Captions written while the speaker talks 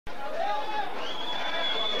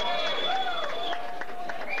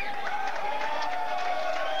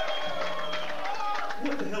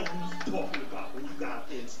talking about when you got out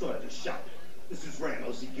there and started to shout. This is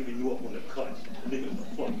Ramos, he giving you up on the cut. The nigga the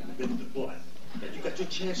fuck, the bitch the blood. Now you got your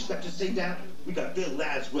chance, you got to say down. We got Bill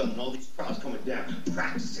Laswell and all these crowds coming down.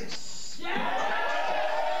 Praxis. Yeah!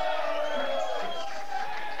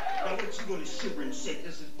 Now what you gonna shiver and shake?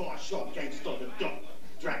 This is Bar Sharp Gangsta the Duck.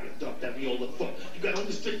 Dragon Duck, that be all the fuck. You got all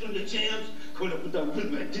the straight from the jams? Coming up with that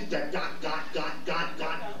rhythm and did that dot.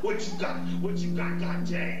 What you got? What you got,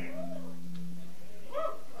 goddamn?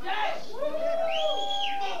 Yes!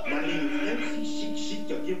 My name is MC Chic.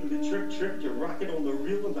 You're giving the trip. You're rocking on the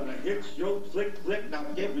rhythm. I'm a hit, yo, flick. Now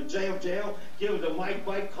give it jam. Give it a mic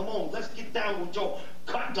bite. Come on, let's get down with your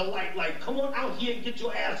cut the light. Come on out here and get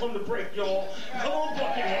your ass on the break, y'all. Come on,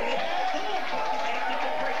 Buckethead. Come on, Buckethead. Get the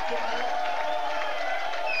break, y'all.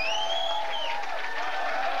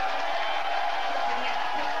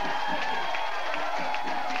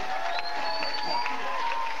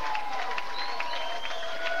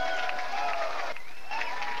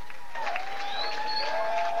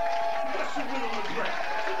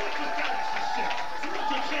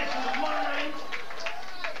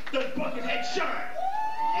 Does Buckethead shine?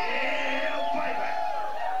 Yeah, baby.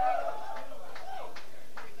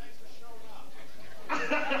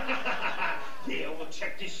 Yeah, well,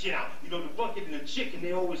 check this shit out. You know, the bucket and the chicken,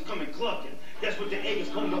 they always come in clucking. That's what the egg is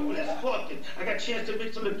coming up with, that's fucking. I got a chance to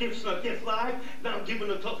mix on the gifts and gift live. Now I'm giving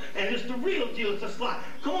a talk, and it's the real deal, it's a slide.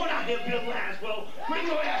 Come on out here, Bill Laswell. Bring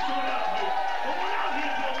your ass on out here. Come on out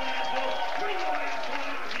here, Bill Laswell. Bring your ass on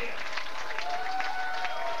out here.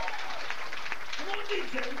 Come on,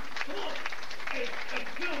 DJ. Come on. Hey,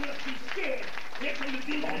 Bill, let's be scared. Here come the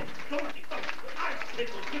DJ. Don't ice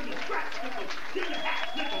pickles, give me scratch pickles, give me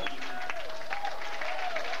axe pickles.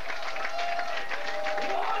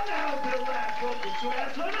 Come on now, Bill Laswell, get your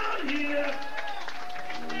ass on out here.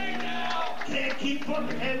 Hey now. Can't keep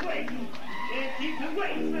Buckethead waiting. Can't keep it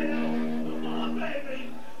waiting, Phil. Come on,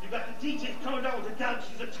 baby. You got the DJs coming down with the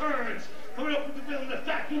galaxies of turns. Coming up with the bill and the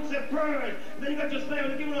fat beats that burn. And then you got your slam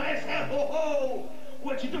and giving an ass half ho ho.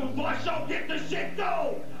 What you doing, Bar Sharp? Get the shit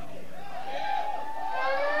go!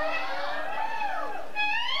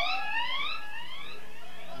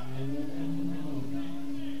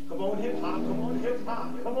 Come on, hip hop, come on, hip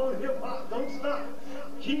hop, come on, hip hop, don't stop.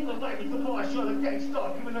 Keep the light with the Bar Sharp, the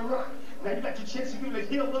gangsta, giving the rock. Now you got your chance to give me the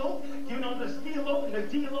heel-o, giving on the steel-o and the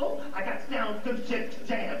deal-o. I got sound, good shit,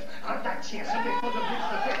 jams. I got chance to make for the bitch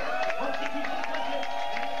to dance.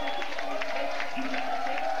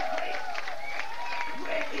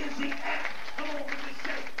 Where is he at? Come on with the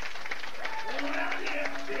shake. Come on out here.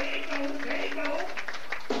 There you go, there you go.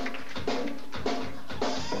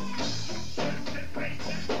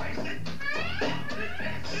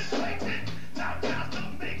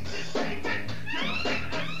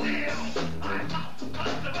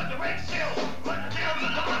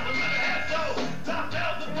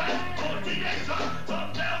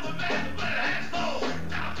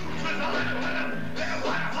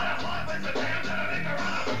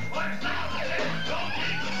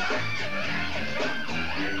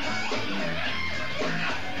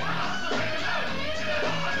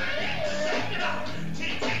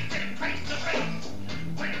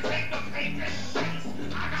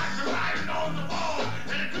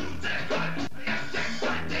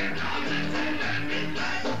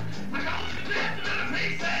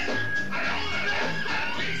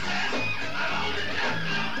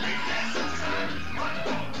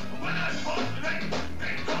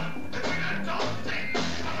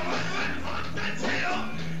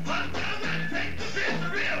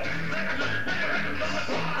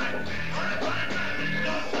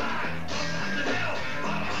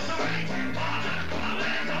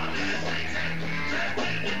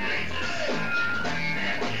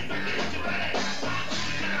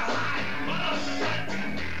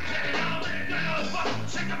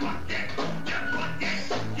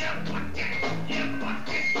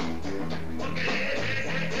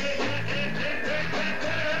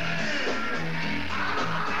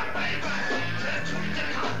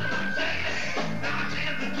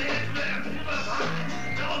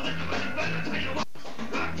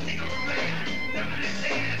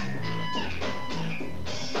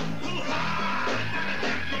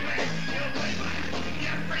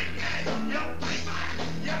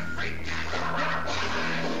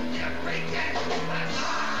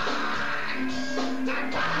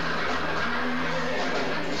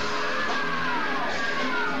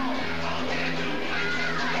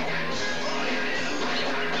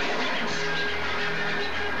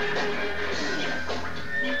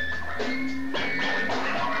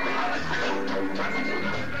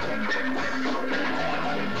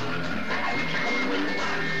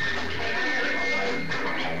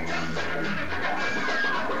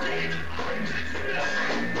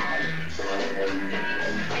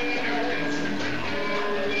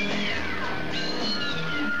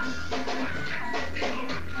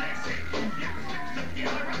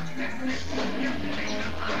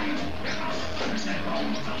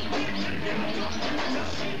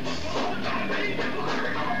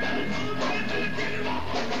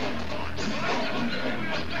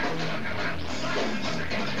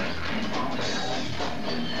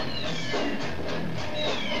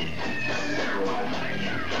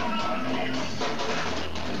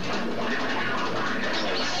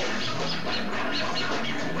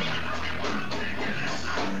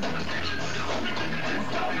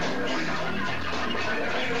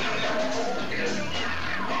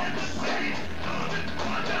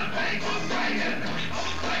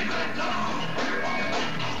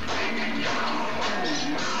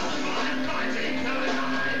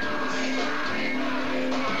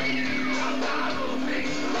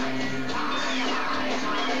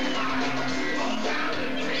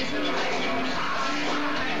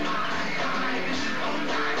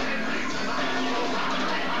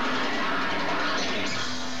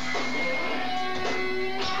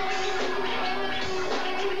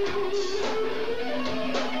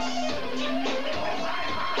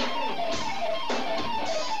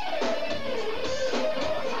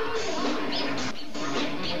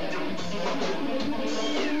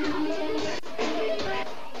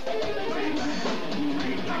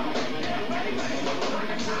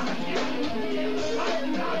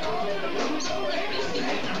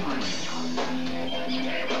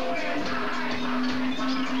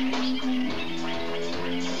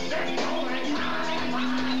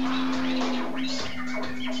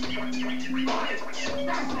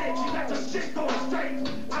 bitch, you got some shit going straight.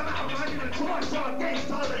 I'm out running the torch on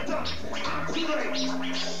games all the time. I'm too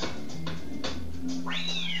late.